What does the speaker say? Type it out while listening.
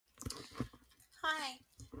Hi,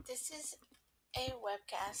 this is a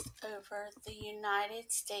webcast over the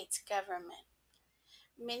United States government.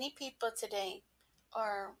 Many people today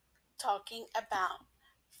are talking about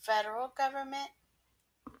federal government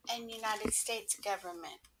and United States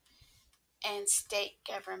government and state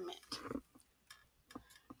government.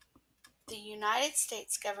 The United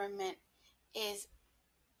States government is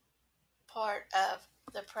part of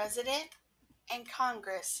the President and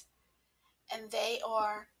Congress, and they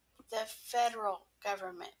are the federal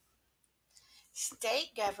government.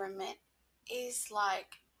 State government is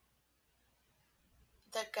like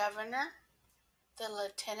the governor, the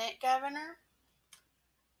lieutenant governor.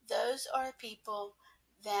 Those are people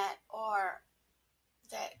that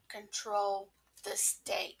control the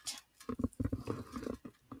state.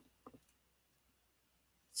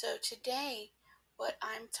 So today what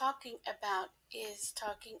I'm talking about is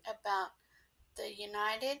talking about the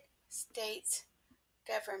United States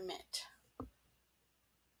government.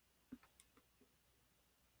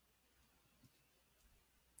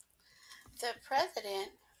 The president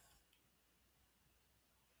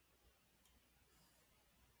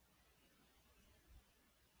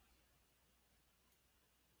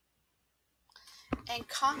and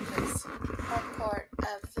Congress are part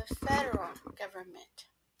of the federal government.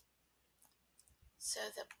 So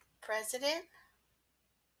the president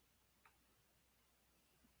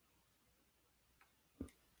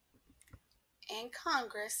and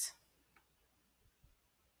Congress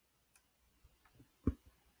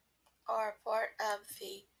are part of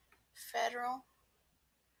the federal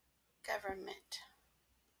government.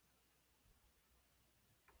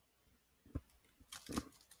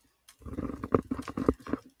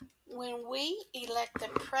 When we elect the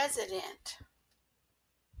president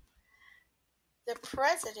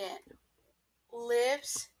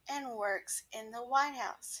lives and works in the White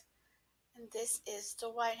House. And this is the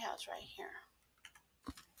White House right here.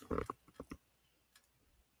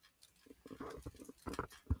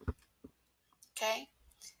 Okay?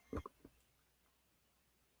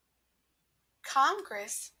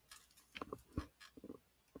 Congress,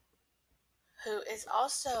 who is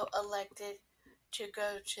also elected to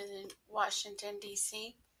go to the Washington,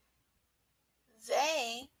 D.C.,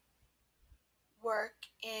 they work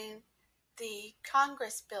in the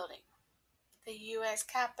Congress building, the U.S.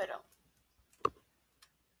 Capitol.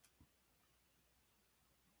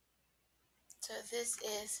 So this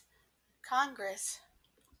is Congress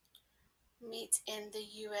meets in the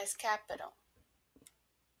U.S. Capitol.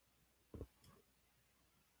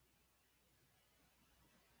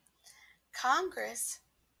 Congress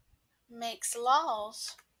makes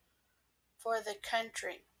laws for the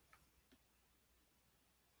country.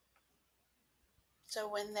 So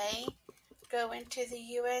when they go into the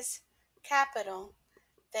U.S. Capitol,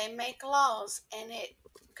 they make laws and it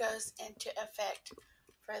goes into effect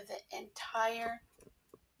for the entire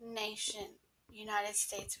nation, United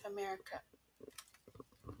States of America.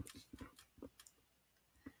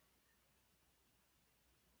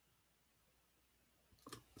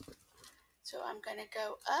 So I'm going to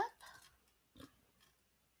go up.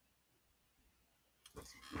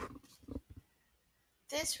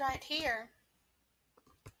 This right here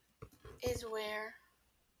is where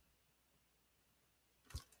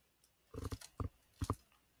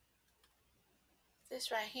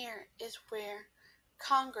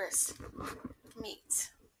Congress meets.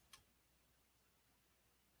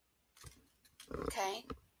 Okay?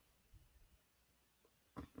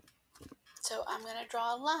 So I'm going to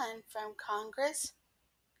draw a line from Congress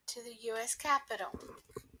to the U.S. Capitol.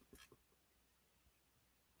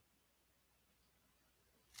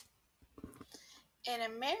 In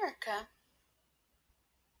America,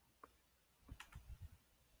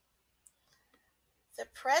 the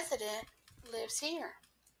president lives here.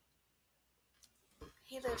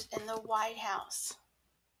 He lives in the White House.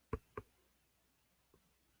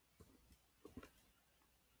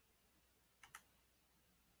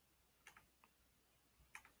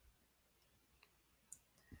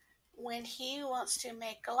 When he wants to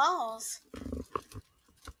make laws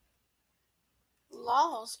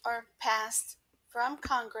are passed from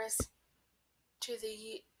Congress to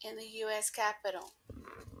in the U.S. Capitol.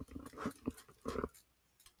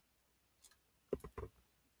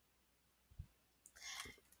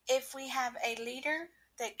 If we have a leader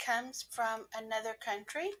that comes from another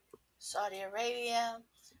country, Saudi Arabia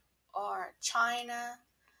or China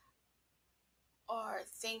or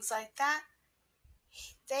things like that,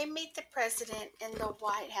 they meet the president in the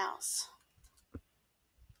White House.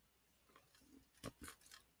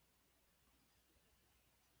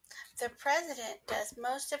 The president does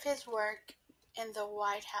most of his work in the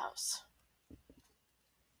White House.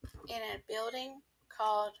 in a building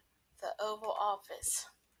called the Oval Office.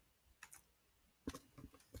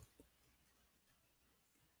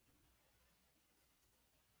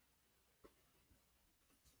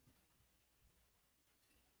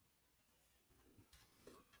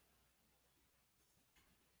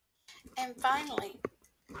 And finally,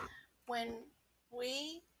 when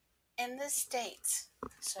we in the states,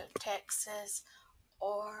 so Texas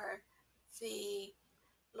or the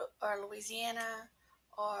or Louisiana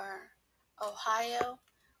or Ohio,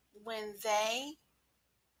 when they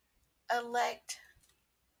elect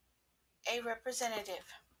a representative,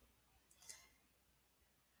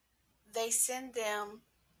 they send them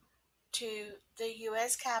to the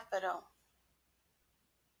U.S. Capitol.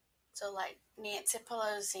 So, like Nancy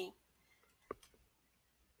Pelosi,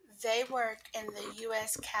 they work in the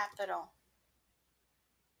U.S. Capitol.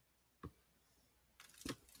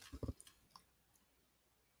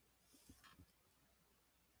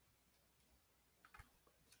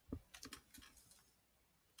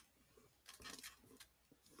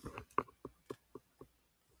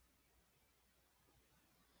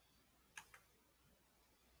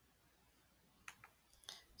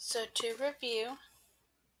 So, to review,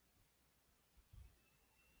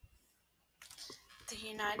 the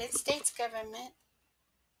United States government,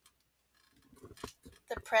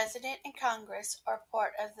 the President, and Congress are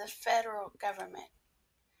part of the federal government.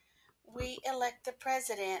 We elect the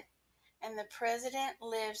President, and the President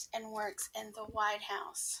lives and works in the White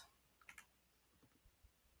House.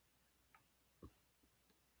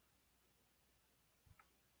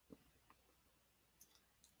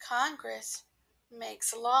 Congress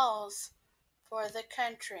makes laws for the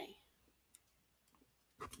country.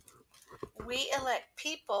 We elect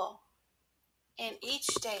people in each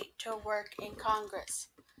state to work in Congress.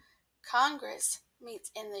 Congress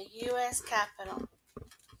meets in the U.S. Capitol.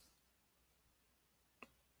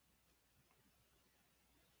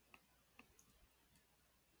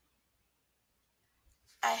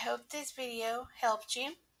 I hope this video helped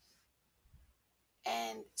you,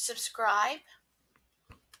 and subscribe,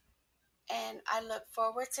 and I look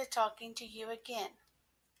forward to talking to you again.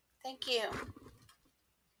 Thank you.